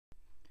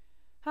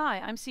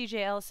Hi, I'm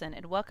CJ Ellison,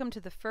 and welcome to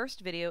the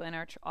first video in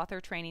our author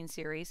training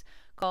series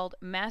called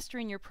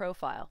Mastering Your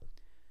Profile.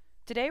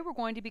 Today we're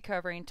going to be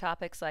covering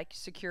topics like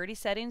security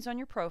settings on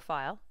your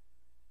profile,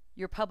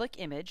 your public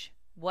image,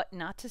 what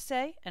not to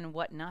say and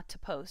what not to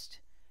post,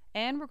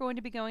 and we're going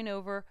to be going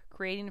over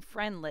creating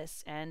friend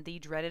lists and the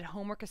dreaded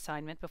homework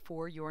assignment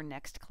before your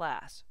next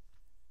class.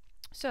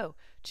 So,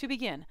 to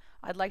begin,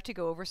 I'd like to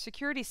go over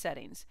security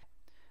settings.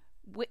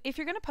 If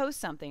you're going to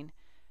post something,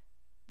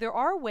 there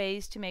are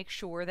ways to make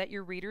sure that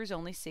your readers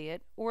only see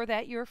it or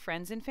that your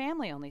friends and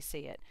family only see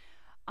it.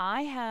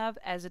 I have,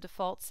 as a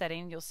default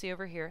setting, you'll see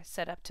over here,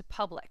 set up to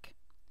public.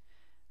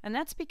 And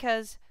that's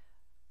because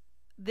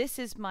this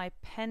is my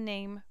pen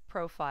name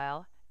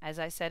profile, as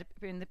I said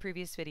in the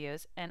previous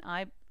videos, and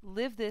I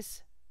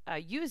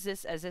use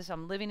this as if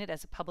I'm living it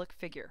as a public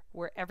figure,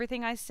 where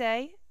everything I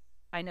say,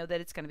 I know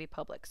that it's going to be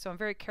public. So I'm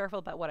very careful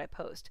about what I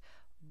post.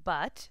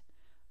 But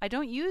I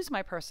don't use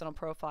my personal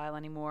profile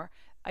anymore.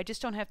 I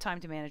just don't have time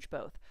to manage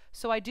both.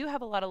 So I do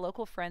have a lot of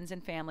local friends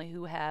and family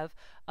who have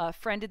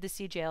friended the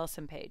CJ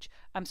Ellison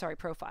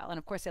profile. And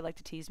of course they like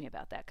to tease me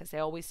about that because they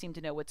always seem to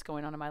know what's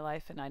going on in my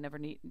life and I never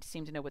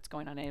seem to know what's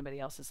going on in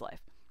anybody else's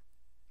life.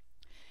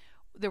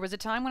 There was a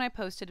time when I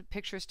posted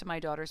pictures to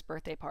my daughter's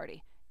birthday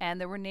party and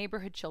there were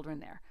neighborhood children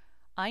there.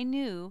 I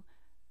knew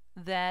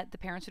that the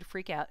parents would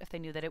freak out if they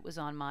knew that it was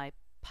on my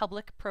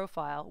public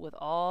profile with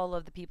all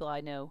of the people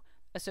I know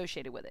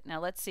associated with it. Now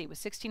let's see, with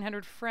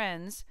 1,600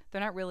 friends, they're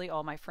not really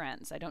all my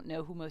friends. I don't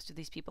know who most of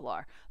these people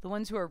are. The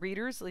ones who are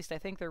readers, at least I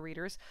think they're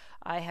readers,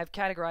 I have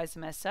categorized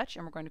them as such,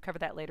 and we're going to cover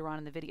that later on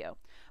in the video.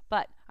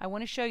 But I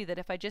want to show you that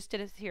if I just did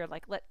it here,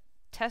 like let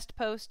test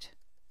post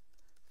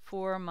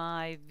for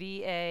my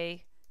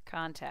VA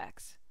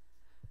contacts.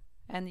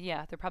 And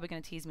yeah, they're probably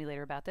going to tease me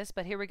later about this,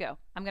 but here we go.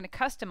 I'm going to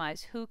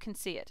customize who can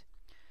see it.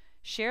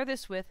 Share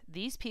this with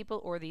these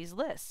people or these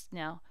lists.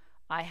 Now,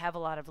 I have a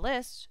lot of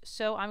lists,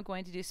 so I'm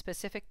going to do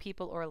specific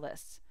people or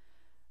lists.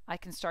 I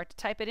can start to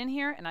type it in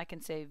here and I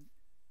can say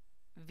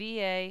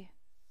VA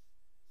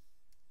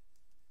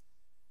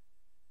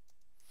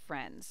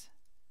friends.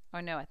 Oh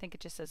no, I think it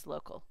just says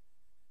local.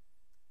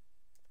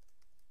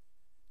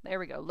 There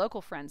we go,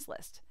 local friends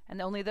list.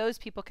 And only those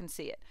people can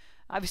see it.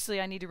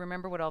 Obviously, I need to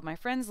remember what all my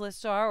friends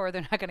lists are or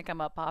they're not going to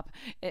come up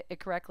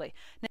correctly.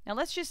 Now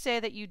let's just say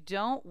that you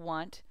don't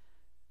want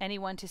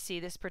anyone to see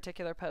this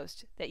particular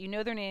post, that you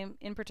know their name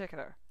in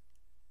particular,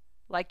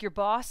 like your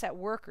boss at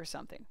work or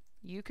something.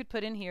 You could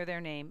put in here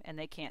their name and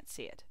they can't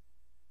see it.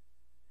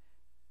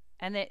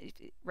 And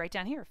right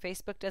down here,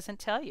 Facebook doesn't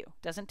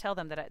tell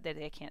them that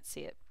they can't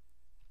see it.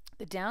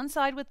 The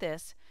downside with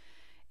this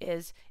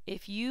is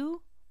if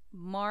you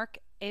mark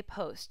a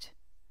post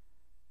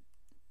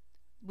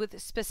with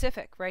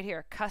specific right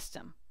here,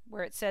 custom,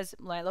 where it says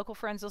my local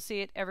friends will see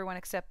it, everyone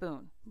except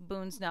Boone.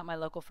 Boone's not my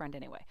local friend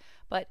anyway.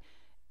 But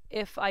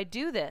if I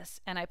do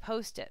this and I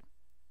post it,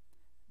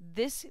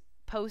 this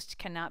post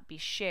cannot be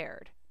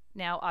shared.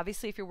 Now,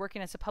 obviously, if you're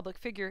working as a public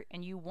figure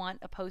and you want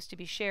a post to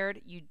be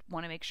shared, you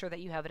want to make sure that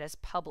you have it as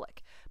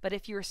public. But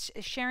if you're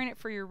sharing it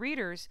for your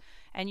readers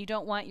and you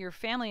don't want your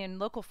family and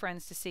local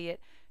friends to see it,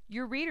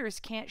 your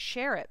readers can't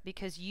share it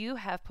because you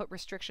have put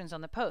restrictions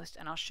on the post,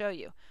 and I'll show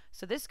you.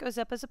 So this goes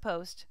up as a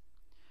post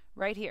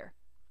right here.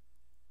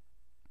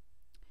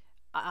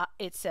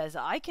 It says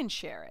I can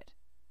share it.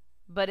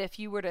 But if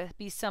you were to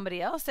be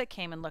somebody else that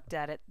came and looked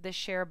at it, the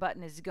share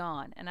button is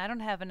gone. And I don't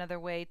have another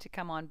way to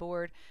come on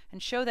board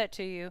and show that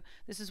to you.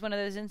 This is one of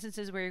those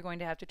instances where you're going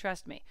to have to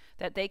trust me,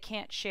 that they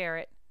can't share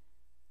it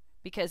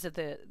because of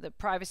the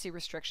privacy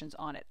restrictions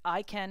on it.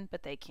 I can,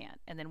 but they can't.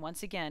 And then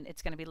once again,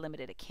 it's going to be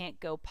limited. It can't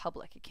go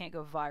public. It can't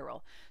go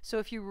viral. So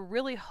if you were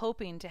really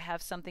hoping to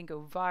have something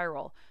go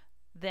viral,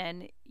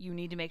 then you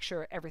need to make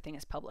sure everything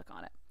is public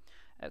on it.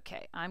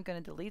 Okay, I'm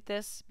going to delete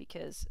this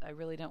because I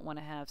really don't want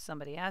to have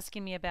somebody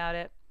asking me about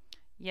it.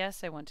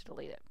 Yes, I want to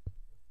delete it.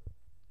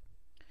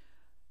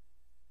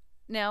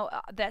 Now,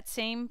 that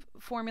same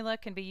formula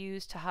can be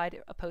used to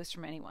hide a post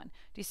from anyone.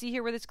 Do you see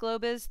here where this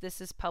globe is?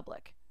 This is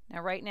public. Now,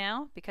 right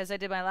now, because I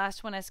did my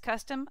last one as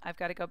custom, I've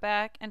got to go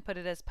back and put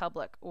it as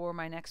public, or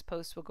my next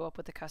post will go up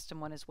with the custom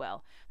one as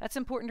well. That's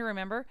important to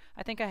remember.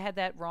 I think I had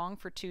that wrong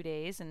for 2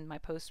 days, and my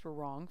posts were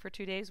wrong for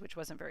 2 days, which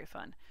wasn't very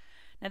fun.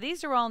 Now,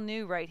 these are all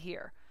new right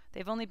here.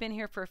 They've only been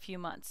here for a few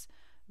months.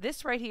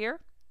 This right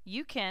here,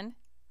 you can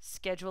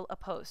schedule a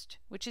post,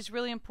 which is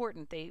really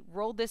important. They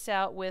rolled this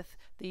out with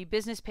the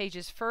business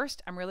pages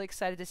first. I'm really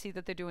excited to see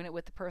that they're doing it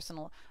with the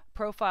personal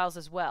profiles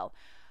as well.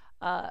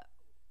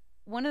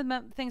 One of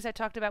the things I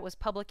talked about was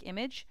public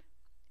image.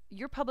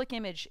 Your public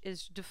image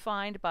is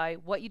defined by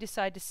what you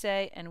decide to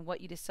say and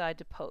what you decide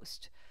to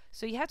post.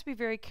 So you have to be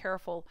very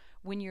careful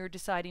when you're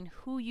deciding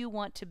who you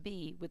want to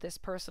be with this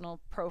personal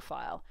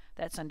profile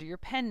that's under your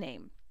pen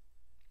name.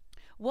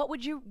 What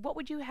would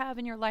you have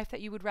in your life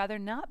that you would rather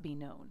not be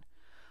known?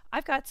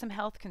 I've got some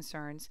health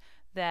concerns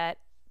that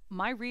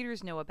my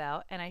readers know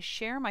about, and I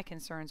share my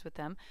concerns with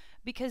them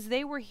because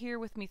they were here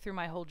with me through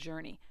my whole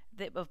journey.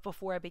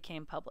 before I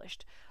became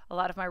published. A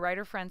lot of my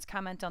writer friends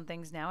comment on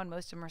things now, and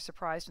most of them are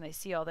surprised when they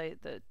see all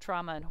the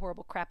trauma and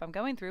horrible crap I'm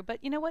going through.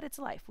 But you know what? It's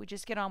life. We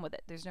just get on with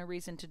it. There's no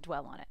reason to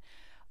dwell on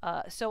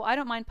it. So I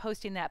don't mind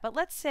posting that. But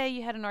let's say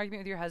you had an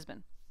argument with your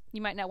husband.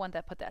 You might not want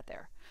that put that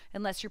there,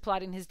 unless you're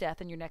plotting his death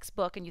in your next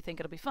book and you think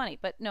it'll be funny.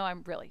 But no,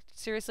 I'm really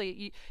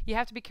seriously. You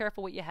have to be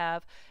careful what you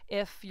have.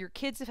 If your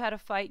kids have had a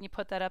fight and you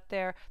put that up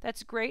there,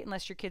 that's great,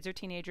 unless your kids are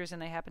teenagers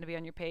and they happen to be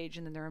on your page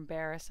and then they're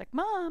embarrassed, like,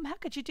 "Mom, how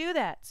could you do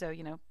that?" So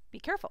be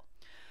careful.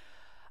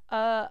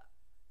 There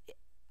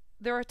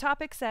are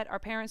topics that our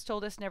parents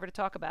told us never to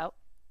talk about.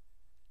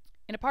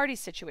 In a party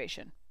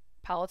situation,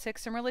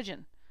 politics and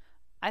religion.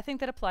 I think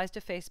that applies to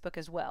Facebook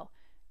as well,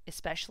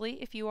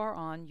 especially if you are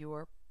on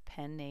your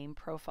pen name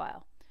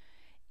profile.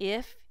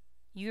 If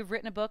you have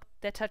written a book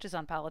that touches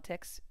on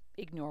politics,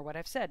 ignore what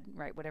I've said,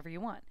 write whatever you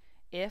want.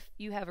 If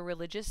you have a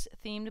religious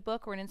themed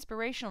book or an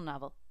inspirational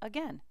novel,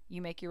 again,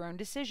 you make your own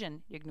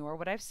decision, ignore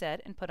what I've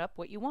said and put up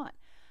what you want.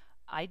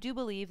 I do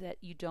believe that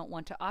you don't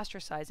want to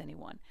ostracize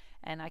anyone,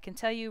 and I can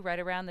tell you right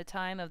around the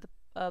time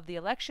of the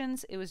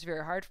elections, it was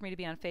very hard for me to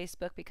be on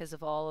Facebook because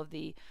of all of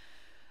the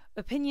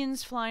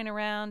opinions flying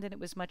around, and it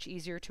was much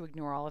easier to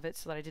ignore all of it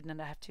so that I didn't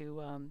have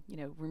to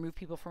remove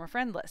people from a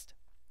friend list.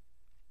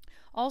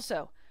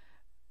 Also,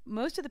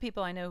 most of the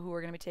people I know who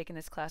are going to be taking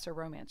this class are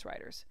romance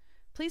writers.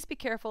 Please be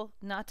careful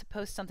not to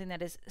post something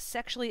that is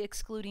sexually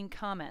excluding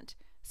comment.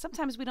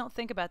 Sometimes we don't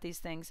think about these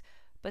things,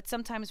 but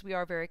sometimes we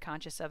are very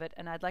conscious of it,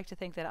 and I'd like to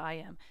think that I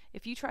am.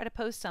 If you try to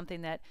post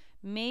something that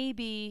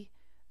maybe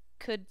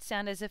could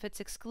sound as if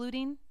it's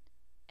excluding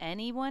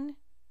anyone,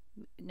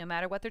 no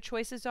matter what their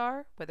choices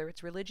are, whether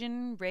it's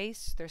religion,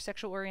 race, their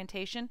sexual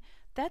orientation,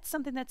 that's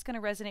something that's going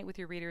to resonate with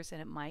your readers, and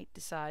it might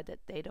decide that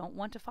they don't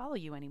want to follow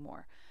you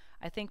anymore.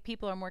 I think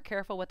people are more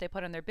careful what they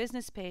put on their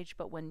business page,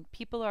 but when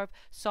people have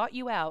sought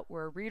you out,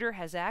 where a reader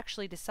has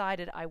actually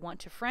decided, I want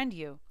to friend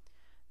you,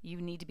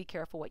 you need to be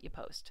careful what you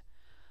post.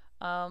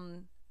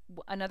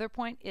 Another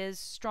point is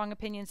strong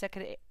opinions that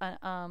could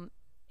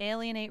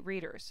alienate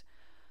readers.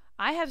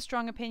 I have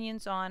strong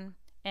opinions on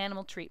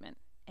animal treatment,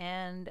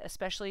 and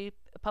especially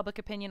public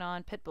opinion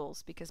on pit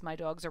bulls, because my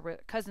dogs are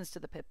cousins to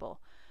the pit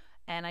bull.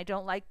 And I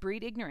don't like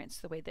breed ignorance,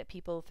 the way that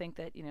people think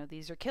that,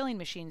 these are killing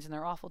machines and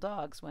they're awful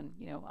dogs, when,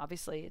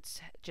 obviously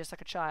it's just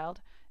like a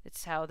child.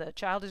 It's how the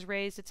child is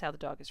raised, it's how the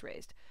dog is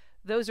raised.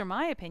 Those are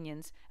my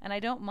opinions, and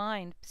I don't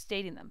mind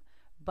stating them.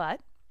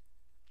 But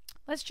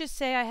let's just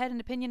say I had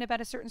an opinion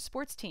about a certain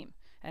sports team,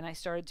 and I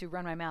started to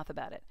run my mouth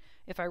about it.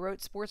 If I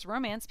wrote sports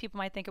romance, people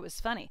might think it was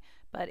funny.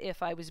 But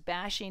if I was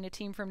bashing a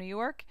team from New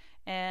York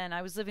and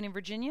I was living in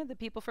Virginia, the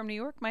people from New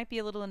York might be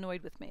a little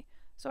annoyed with me.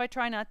 So I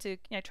try not to,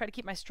 try to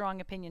keep my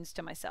strong opinions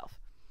to myself.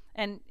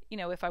 And,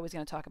 if I was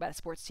going to talk about a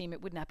sports team,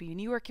 it would not be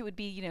New York, it would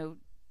be,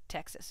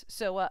 Texas.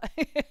 So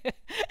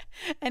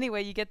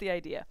anyway, you get the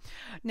idea.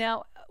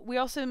 Now, we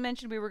also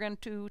mentioned we were going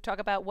to talk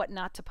about what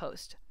not to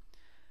post.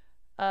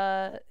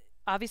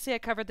 Obviously, I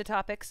covered the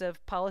topics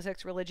of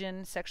politics,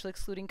 religion, sexually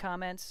excluding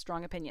comments,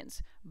 strong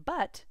opinions.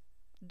 But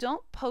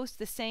don't post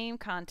the same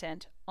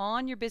content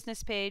on your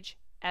business page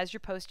as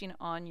you're posting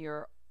on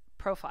your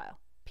profile.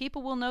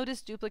 People will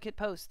notice duplicate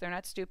posts. They're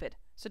not stupid.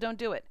 So don't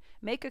do it.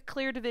 Make a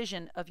clear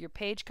division of your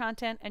page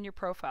content and your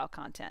profile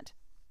content.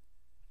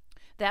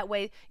 That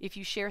way, if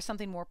you share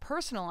something more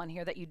personal on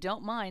here that you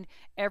don't mind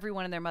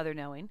everyone and their mother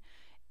knowing,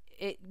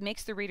 it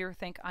makes the reader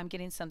think, I'm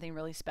getting something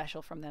really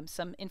special from them,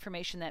 some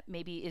information that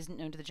maybe isn't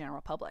known to the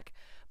general public.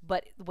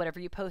 But whatever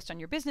you post on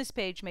your business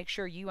page, make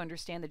sure you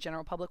understand the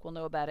general public will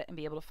know about it and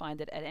be able to find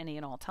it at any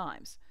and all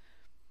times.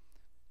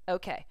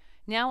 Okay,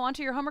 now on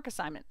to your homework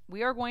assignment.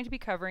 We are going to be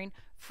covering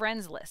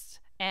friends lists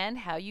and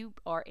how you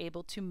are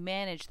able to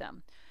manage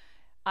them.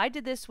 I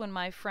did this when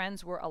my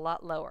friends were a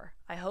lot lower.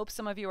 I hope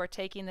some of you are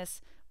taking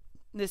this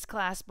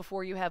class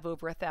before you have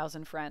over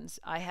 1,000 friends.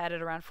 I had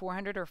it around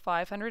 400 or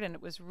 500, and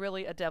it was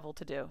really a devil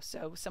to do.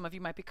 So some of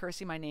you might be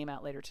cursing my name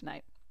out later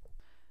tonight.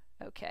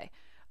 Okay.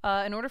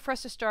 In order for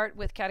us to start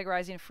with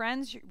categorizing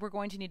friends, we're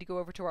going to need to go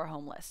over to our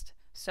home list.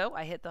 So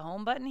I hit the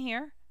home button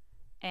here,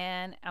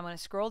 and I'm going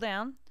to scroll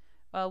down.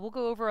 We'll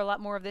go over a lot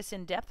more of this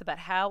in depth about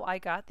how I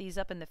got these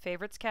up in the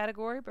favorites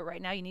category, but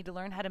right now you need to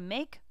learn how to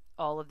make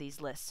all of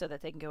these lists so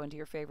that they can go into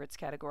your favorites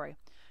category.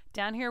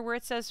 Down here where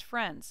it says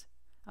friends,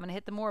 I'm going to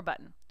hit the more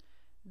button.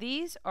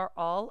 These are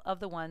all of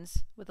the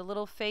ones with a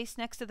little face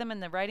next to them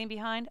and the writing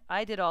behind.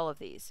 I did all of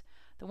these.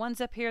 The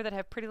ones up here that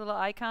have pretty little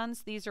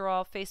icons, these are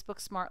all Facebook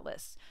Smart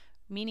Lists,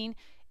 meaning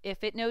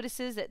if it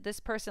notices that this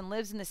person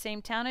lives in the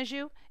same town as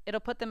you, it'll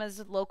put them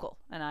as local,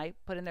 and I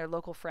put in their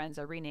local friends.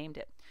 I renamed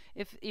it.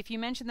 If you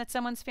mention that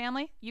someone's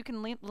family, you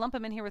can lump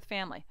them in here with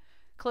family.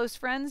 Close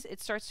friends,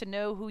 it starts to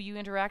know who you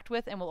interact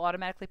with and will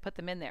automatically put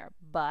them in there.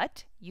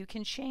 But you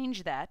can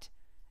change that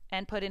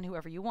and put in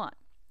whoever you want.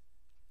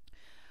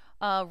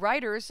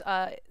 Writers,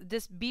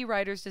 this B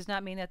writers does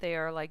not mean that they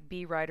are like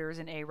B writers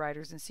and A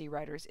writers and C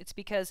writers. It's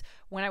because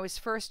when I was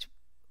first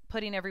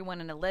putting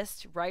everyone in a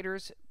list,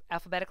 writers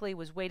alphabetically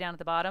was way down at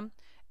the bottom,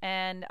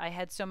 and I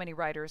had so many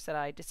writers that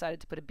I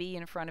decided to put a B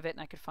in front of it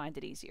and I could find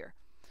it easier.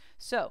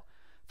 So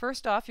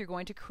First off, you're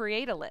going to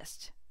create a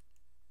list.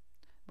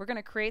 We're going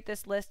to create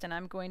this list, and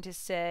I'm going to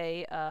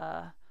say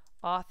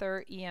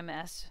author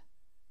EMS.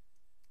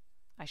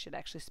 I should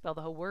actually spell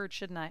the whole word,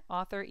 shouldn't I?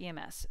 Author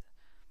EMS.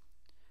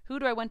 Who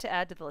do I want to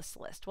add to the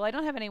list? Well, I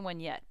don't have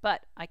anyone yet,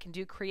 but I can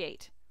do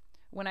create.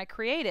 When I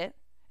create it,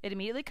 it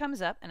immediately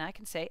comes up, and I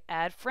can say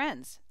add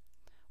friends.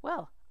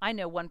 Well, I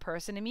know one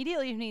person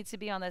immediately who needs to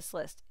be on this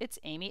list. It's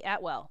Amy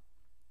Atwell.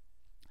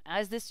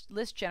 As this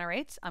list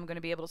generates, I'm going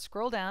to be able to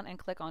scroll down and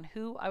click on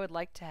who I would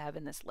like to have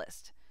in this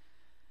list.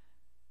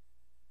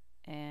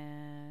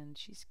 And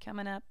she's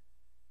coming up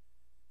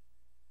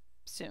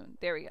soon.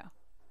 There we go.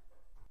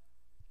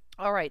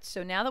 All right,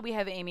 so now that we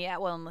have Amy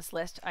Atwell in this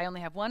list, I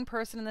only have one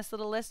person in this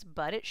little list,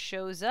 but it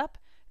shows up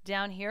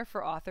down here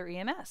for author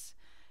EMS.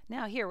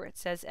 Now here where it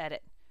says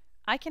edit,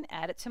 I can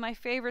add it to my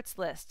favorites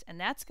list, and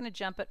that's going to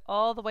jump it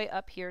all the way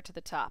up here to the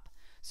top.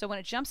 So when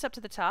it jumps up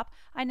to the top,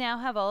 I now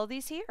have all of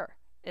these here.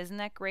 Isn't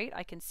that great?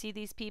 I can see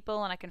these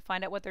people and I can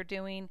find out what they're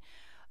doing.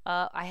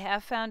 I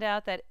have found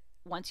out that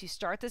once you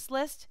start this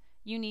list,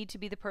 you need to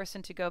be the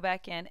person to go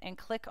back in and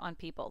click on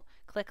people.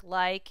 Click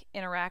like,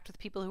 interact with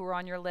people who are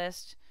on your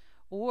list,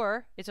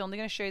 or it's only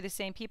going to show you the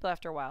same people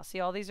after a while. See,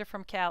 all these are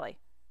from Callie,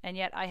 and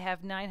yet I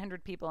have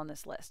 900 people on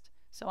this list.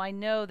 So I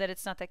know that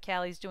it's not that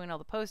Callie's doing all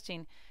the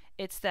posting,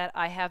 it's that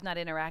I have not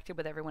interacted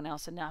with everyone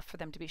else enough for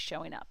them to be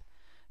showing up.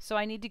 So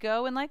I need to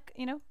go and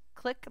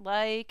click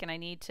like, and I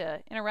need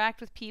to interact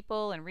with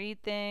people and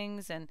read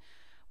things. And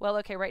well,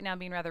 okay, right now I'm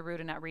being rather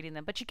rude and not reading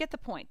them, but you get the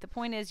point. The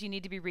point is you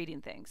need to be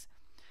reading things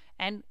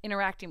and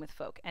interacting with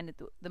folk. And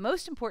the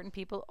most important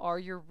people are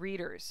your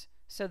readers.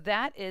 So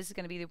that is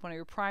going to be one of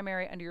your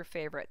primary under your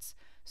favorites.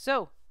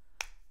 So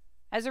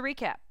as a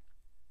recap,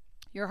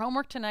 your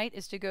homework tonight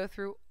is to go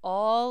through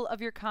all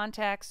of your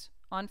contacts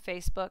on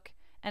Facebook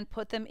and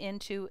put them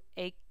into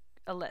a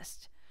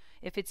list.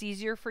 If it's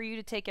easier for you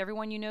to take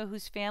everyone you know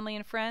who's family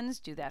and friends,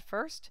 do that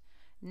first.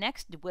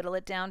 Next, whittle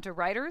it down to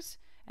writers,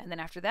 and then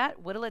after that,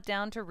 whittle it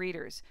down to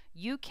readers.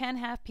 You can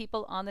have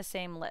people on the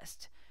same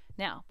list.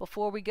 Now,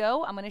 before we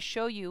go, I'm going to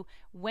show you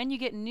when you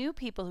get new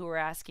people who are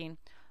asking,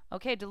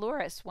 okay,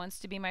 Dolores wants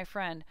to be my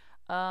friend.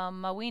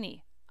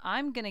 Mawini,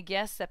 I'm going to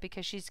guess that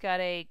because she's got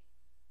a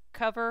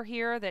cover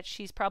here that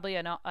she's probably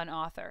an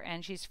author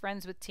and she's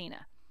friends with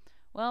Tina.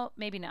 Well,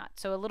 maybe not.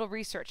 So a little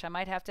research. I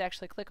might have to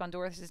actually click on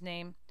Doris's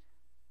name.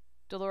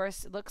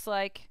 Dolores looks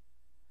like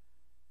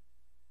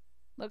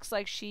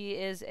she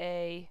is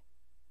a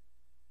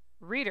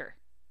reader,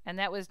 and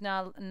that was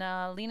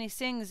Nalini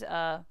Singh's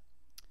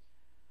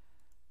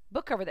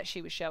book cover that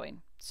she was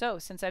showing. So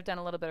since I've done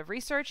a little bit of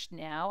research,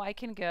 now I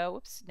can go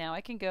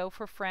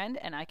for friend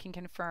and I can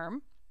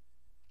confirm.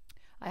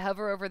 I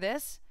hover over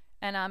this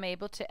and I'm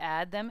able to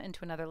add them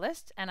into another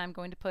list, and I'm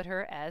going to put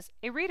her as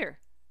a reader.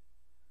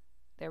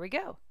 There we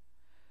go.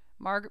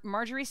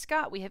 Marjorie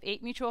Scott, we have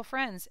 8 mutual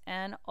friends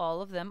and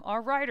all of them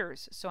are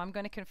writers. So I'm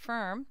going to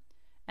confirm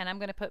and I'm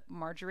going to put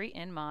Marjorie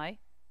in my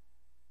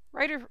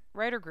writer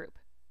group,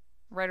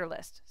 writer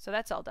list. So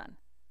that's all done.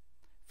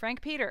 Frank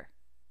Peter,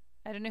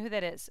 I don't know who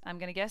that is. I'm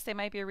going to guess they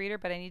might be a reader,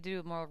 but I need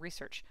to do more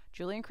research.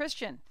 Julian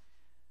Christian,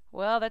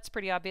 well, that's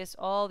pretty obvious.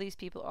 All these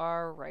people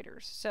are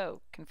writers.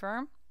 So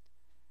confirm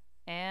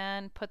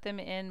and put them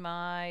in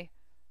my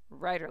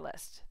writer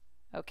list.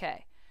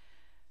 Okay.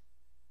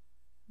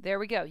 There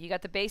we go. You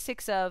got the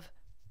basics of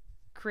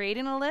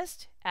creating a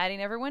list,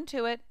 adding everyone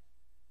to it,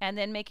 and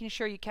then making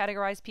sure you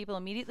categorize people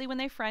immediately when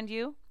they friend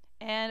you,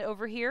 and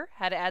over here,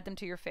 how to add them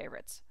to your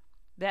favorites.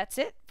 That's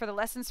it for the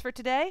lessons for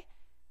today,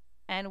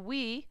 and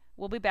we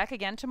will be back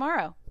again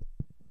tomorrow.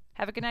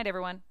 Have a good night,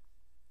 everyone.